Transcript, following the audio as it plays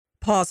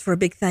pause for a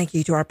big thank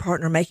you to our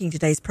partner making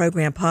today's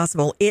program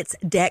possible. It's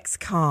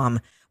Dexcom.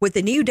 With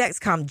the new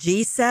Dexcom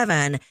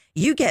G7,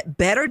 you get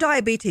better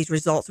diabetes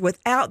results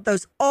without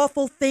those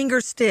awful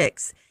finger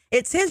sticks.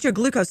 It sends your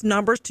glucose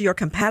numbers to your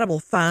compatible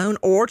phone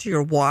or to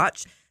your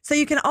watch, so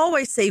you can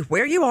always see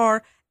where you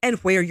are and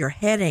where you're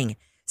heading.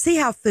 See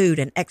how food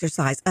and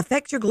exercise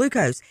affect your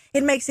glucose.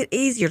 It makes it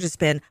easier to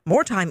spend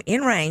more time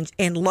in range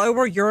and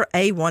lower your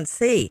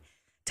A1C.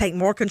 Take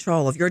more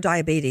control of your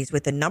diabetes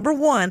with the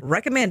 #1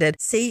 recommended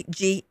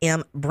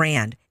CGM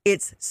brand.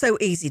 It's so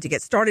easy to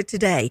get started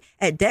today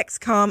at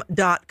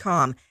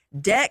Dexcom.com.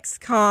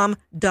 Dexcom.com.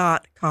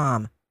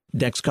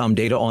 Dexcom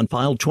data on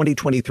file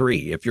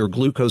 2023. If your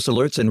glucose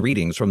alerts and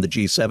readings from the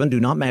G7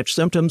 do not match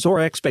symptoms or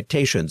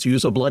expectations,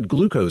 use a blood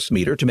glucose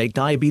meter to make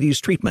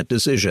diabetes treatment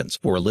decisions.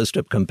 For a list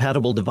of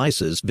compatible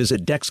devices,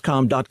 visit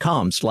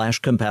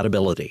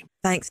Dexcom.com/compatibility.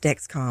 Thanks,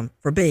 Dexcom,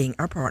 for being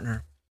our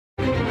partner.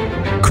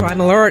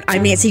 Crime Alert,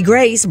 I'm Nancy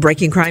Grace.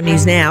 Breaking crime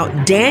news now.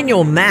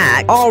 Daniel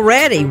Mack,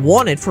 already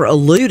wanted for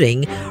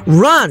eluding,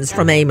 runs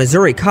from a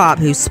Missouri cop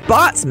who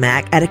spots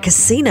Mack at a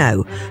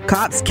casino.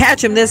 Cops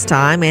catch him this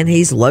time, and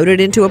he's loaded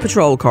into a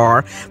patrol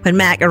car. When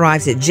Mack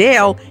arrives at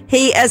jail,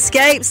 he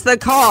escapes the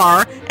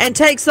car and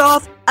takes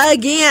off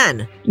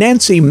again.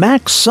 Nancy,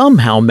 Mack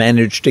somehow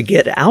managed to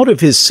get out of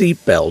his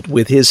seatbelt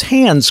with his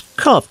hands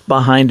cuffed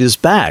behind his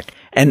back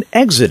and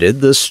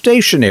exited the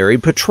stationary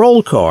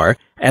patrol car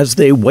as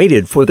they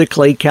waited for the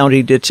Clay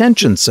County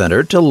Detention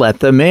Center to let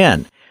them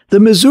in.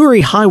 The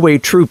Missouri highway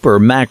trooper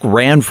Mack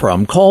ran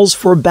from calls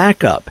for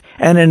backup,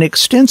 and an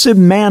extensive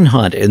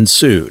manhunt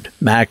ensued.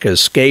 Mack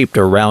escaped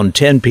around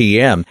 10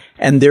 p.m.,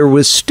 and there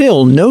was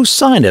still no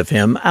sign of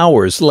him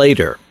hours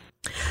later.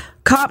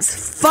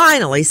 Cops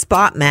finally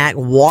spot Mack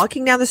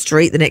walking down the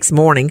street the next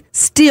morning,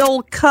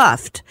 still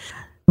cuffed.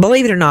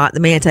 Believe it or not, the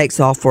man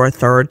takes off for a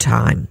third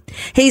time.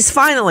 He's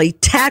finally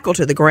tackled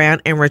to the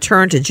ground and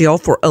returned to jail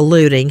for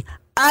eluding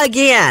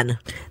again.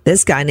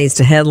 This guy needs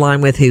to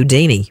headline with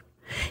Houdini.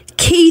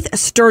 Keith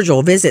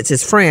Sturgill visits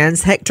his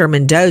friends Hector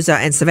Mendoza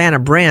and Savannah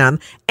Brim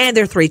and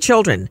their 3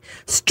 children.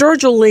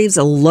 Sturgill leaves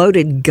a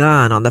loaded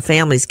gun on the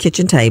family's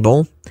kitchen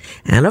table.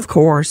 And of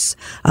course,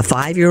 a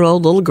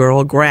 5-year-old little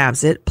girl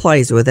grabs it,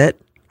 plays with it.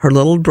 Her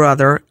little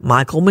brother,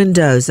 Michael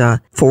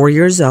Mendoza, 4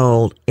 years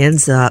old,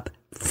 ends up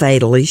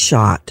fatally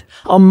shot.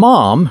 A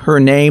mom, her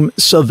name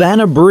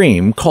Savannah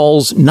Bream,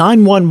 calls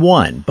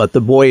 911, but the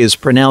boy is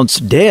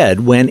pronounced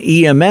dead when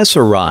EMS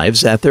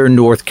arrives at their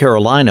North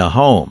Carolina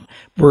home.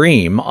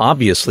 Bream,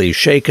 obviously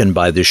shaken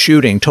by the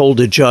shooting, told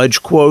a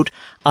judge, quote,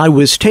 "I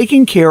was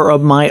taking care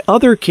of my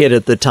other kid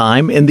at the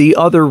time in the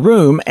other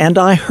room, and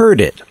I heard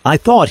it. I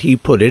thought he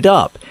put it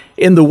up."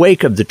 In the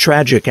wake of the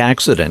tragic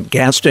accident,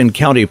 Gaston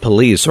County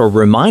Police are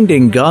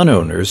reminding gun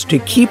owners to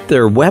keep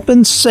their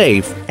weapons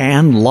safe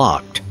and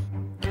locked.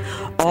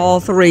 All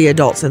 3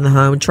 adults in the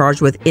home charged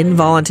with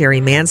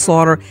involuntary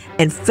manslaughter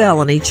and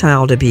felony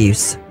child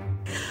abuse.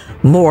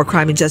 More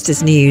crime and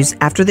justice news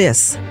after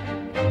this.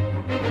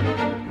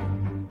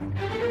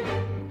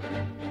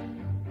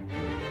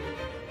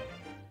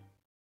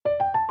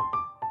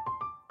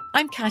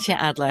 I'm Katya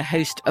Adler,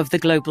 host of The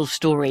Global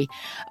Story.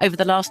 Over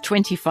the last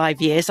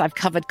 25 years, I've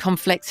covered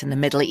conflicts in the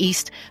Middle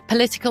East,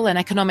 political and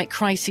economic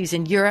crises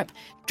in Europe,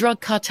 drug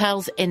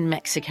cartels in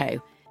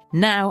Mexico.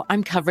 Now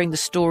I'm covering the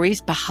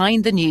stories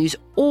behind the news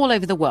all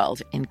over the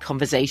world in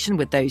conversation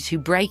with those who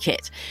break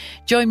it.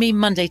 Join me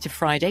Monday to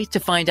Friday to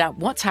find out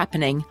what's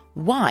happening,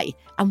 why,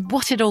 and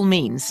what it all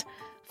means.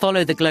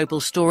 Follow The Global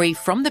Story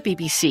from the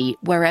BBC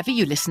wherever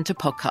you listen to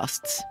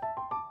podcasts.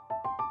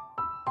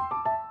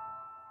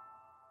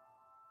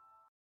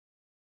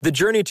 The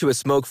journey to a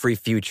smoke-free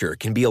future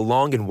can be a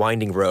long and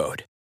winding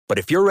road. But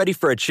if you're ready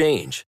for a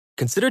change,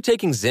 consider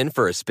taking Zyn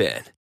for a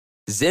spin.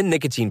 Zyn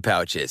nicotine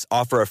pouches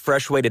offer a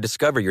fresh way to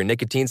discover your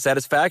nicotine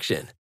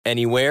satisfaction.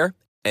 Anywhere,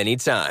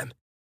 anytime.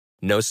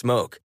 No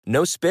smoke,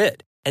 no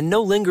spit, and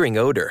no lingering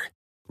odor.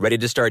 Ready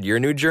to start your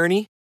new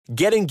journey?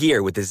 Get in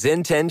gear with the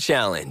Zyn 10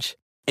 Challenge.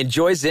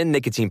 Enjoy Zyn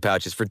nicotine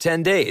pouches for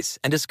 10 days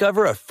and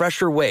discover a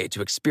fresher way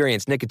to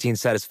experience nicotine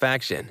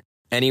satisfaction.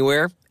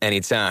 Anywhere,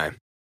 anytime.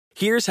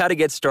 Here's how to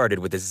get started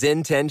with the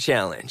Zyn 10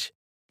 Challenge.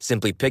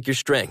 Simply pick your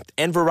strength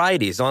and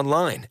varieties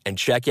online and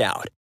check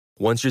out.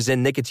 Once your Zyn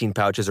nicotine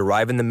pouches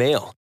arrive in the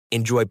mail,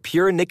 enjoy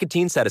pure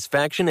nicotine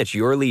satisfaction at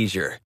your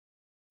leisure.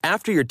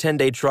 After your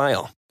 10-day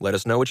trial, let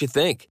us know what you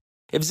think.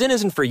 If Zyn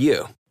isn't for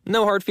you,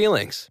 no hard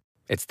feelings.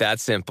 It's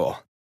that simple.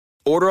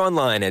 Order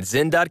online at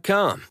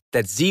Zyn.com,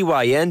 that's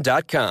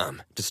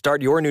ZYN.com, to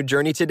start your new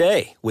journey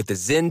today with the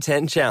Zyn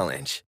 10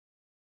 Challenge.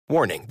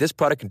 Warning, this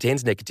product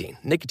contains nicotine.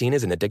 Nicotine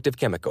is an addictive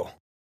chemical.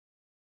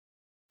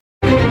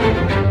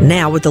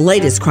 Now with the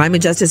latest crime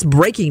and justice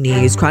breaking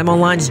news, Crime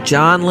Online's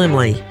John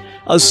Limley.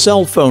 A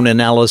cell phone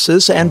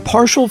analysis and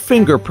partial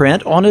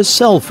fingerprint on a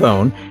cell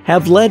phone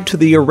have led to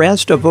the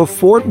arrest of a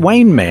Fort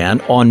Wayne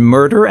man on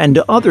murder and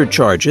other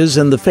charges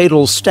in the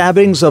fatal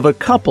stabbings of a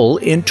couple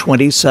in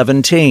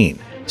 2017.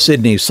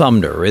 Sydney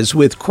Sumner is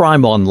with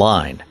Crime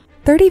Online.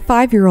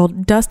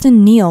 35-year-old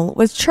Dustin Neal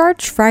was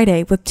charged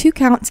Friday with 2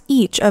 counts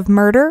each of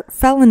murder,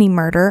 felony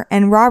murder,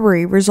 and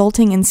robbery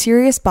resulting in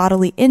serious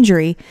bodily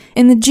injury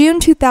in the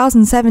June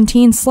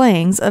 2017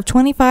 slayings of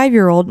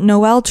 25-year-old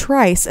Noel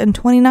Trice and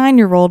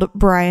 29-year-old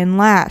Brian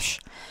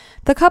Lash.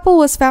 The couple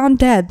was found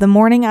dead the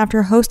morning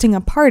after hosting a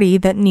party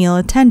that Neal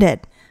attended.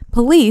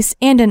 Police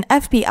and an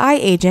FBI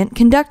agent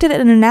conducted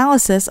an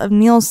analysis of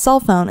Neal's cell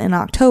phone in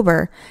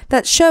October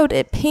that showed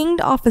it pinged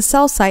off a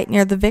cell site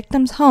near the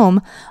victim's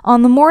home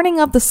on the morning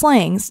of the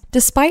slayings,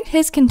 despite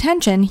his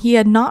contention he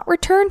had not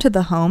returned to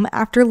the home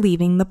after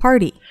leaving the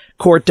party.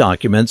 Court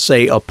documents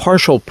say a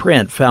partial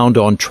print found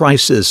on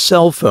Trice's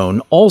cell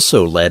phone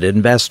also led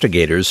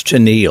investigators to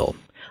Neal.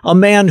 A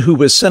man who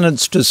was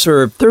sentenced to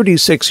serve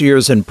 36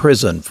 years in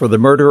prison for the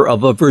murder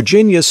of a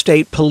Virginia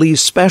State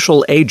Police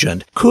special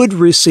agent could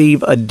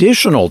receive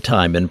additional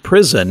time in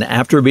prison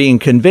after being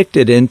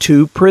convicted in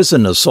 2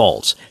 prison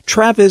assaults.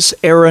 Travis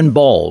Aaron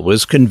Ball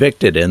was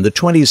convicted in the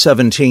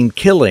 2017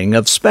 killing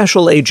of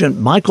Special Agent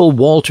Michael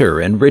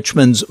Walter in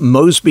Richmond's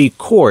Mosby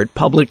Court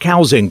public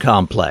housing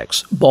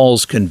complex.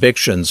 Ball's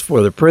convictions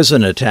for the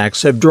prison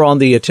attacks have drawn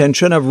the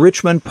attention of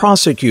Richmond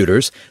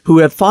prosecutors who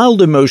have filed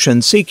a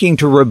motion seeking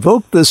to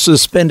revoke the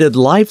suspended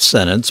life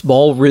sentence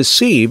Ball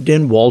received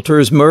in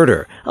Walter's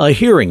murder. A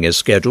hearing is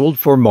scheduled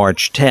for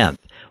March 10th.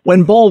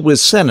 When Ball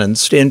was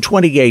sentenced in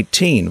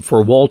 2018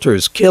 for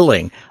Walter's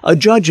killing, a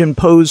judge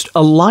imposed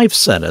a life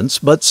sentence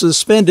but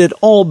suspended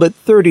all but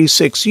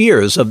 36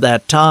 years of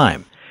that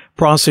time.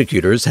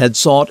 Prosecutors had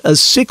sought a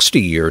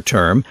 60-year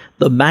term,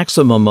 the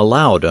maximum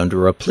allowed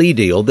under a plea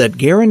deal that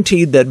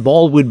guaranteed that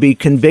Ball would be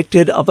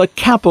convicted of a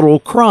capital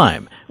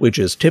crime, which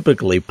is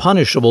typically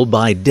punishable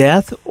by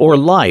death or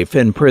life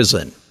in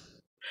prison.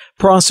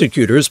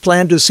 Prosecutors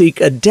plan to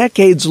seek a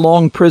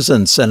decades-long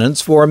prison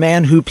sentence for a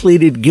man who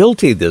pleaded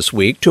guilty this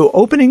week to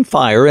opening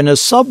fire in a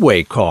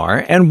subway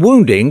car and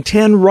wounding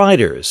 10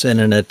 riders in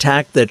an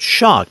attack that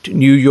shocked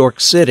New York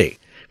City.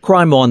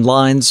 Crime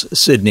Online's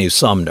Sydney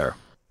Sumner.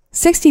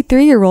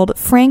 63-year-old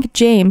Frank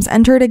James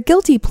entered a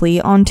guilty plea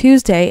on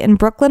Tuesday in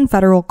Brooklyn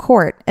federal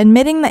court,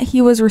 admitting that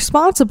he was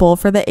responsible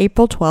for the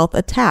April 12th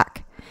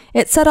attack.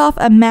 It set off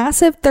a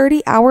massive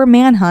 30-hour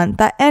manhunt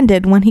that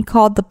ended when he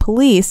called the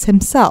police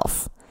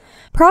himself.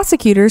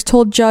 Prosecutors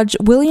told Judge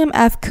William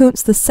F.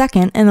 Kuntz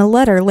II in a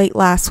letter late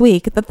last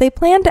week that they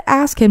plan to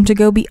ask him to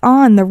go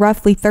beyond the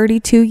roughly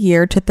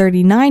 32-year to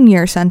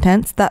 39-year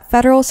sentence that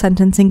federal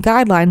sentencing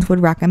guidelines would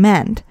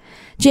recommend.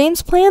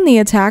 James planned the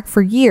attack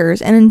for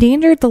years and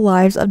endangered the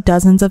lives of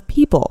dozens of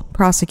people,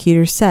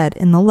 prosecutors said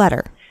in the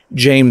letter.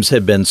 James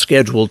had been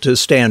scheduled to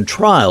stand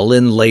trial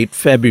in late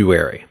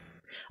February.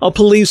 A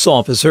police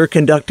officer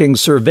conducting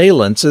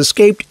surveillance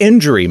escaped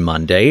injury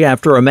Monday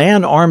after a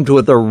man armed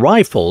with a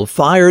rifle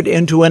fired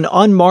into an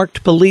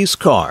unmarked police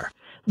car.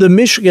 The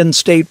Michigan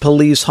State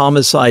Police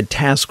Homicide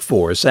Task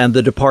Force and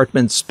the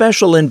department's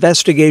Special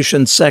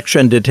Investigations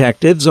Section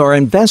detectives are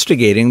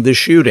investigating the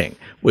shooting,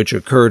 which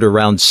occurred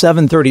around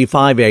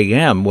 7:35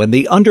 a.m. when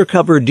the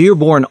undercover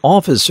Dearborn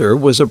officer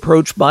was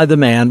approached by the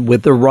man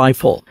with the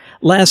rifle.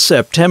 Last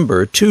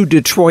September, 2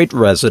 Detroit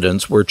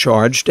residents were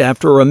charged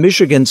after a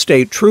Michigan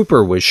State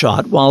trooper was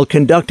shot while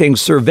conducting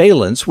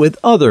surveillance with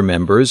other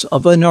members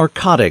of a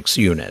narcotics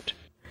unit.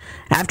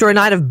 After a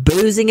night of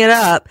boozing it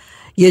up,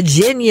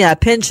 Eugenia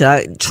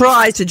Pinchuk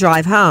tries to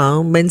drive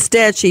home, but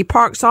instead she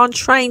parks on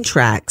train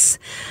tracks.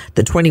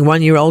 The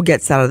 21-year-old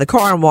gets out of the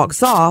car and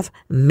walks off.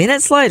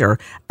 Minutes later,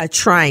 a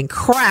train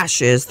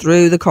crashes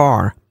through the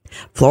car.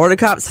 Florida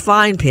cops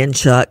find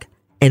Pinchuk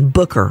and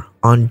book her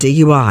on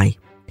DUI.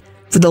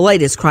 For the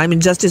latest crime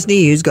and justice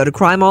news, go to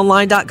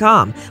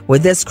crimeonline.com.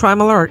 With this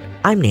crime alert,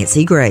 I'm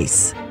Nancy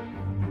Grace.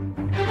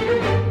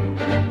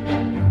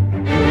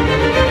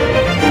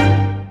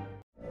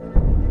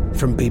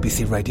 From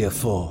BBC Radio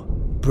 4,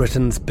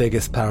 Britain's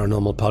biggest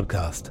paranormal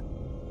podcast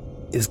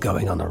is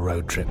going on a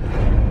road trip.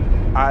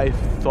 I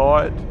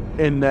thought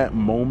in that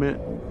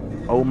moment,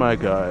 oh my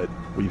God,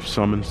 we've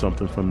summoned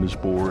something from this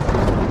board.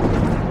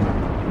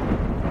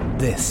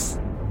 This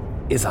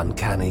is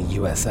Uncanny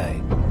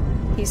USA.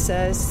 He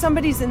says,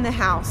 somebody's in the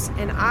house,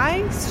 and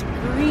I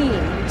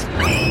screamed.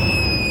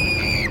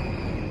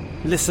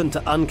 Listen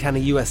to Uncanny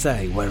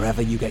USA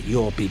wherever you get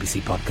your BBC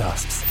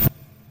podcasts,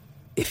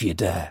 if you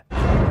dare.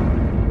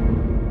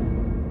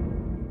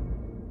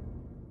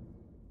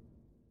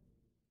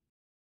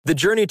 The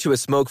journey to a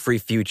smoke-free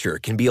future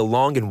can be a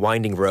long and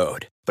winding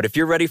road. But if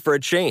you're ready for a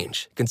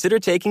change, consider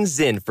taking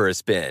Zyn for a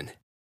spin.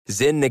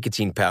 Zyn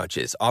nicotine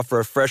pouches offer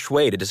a fresh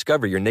way to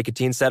discover your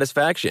nicotine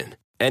satisfaction.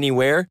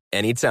 Anywhere,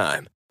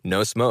 anytime.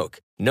 No smoke,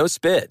 no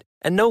spit,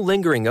 and no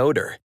lingering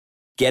odor.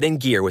 Get in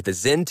gear with the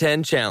Zyn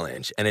 10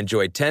 Challenge and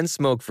enjoy 10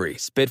 smoke-free,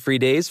 spit-free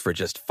days for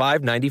just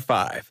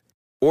 $5.95.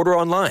 Order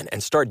online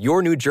and start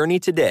your new journey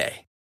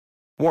today.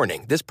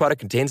 Warning, this product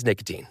contains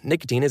nicotine.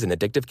 Nicotine is an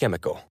addictive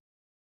chemical.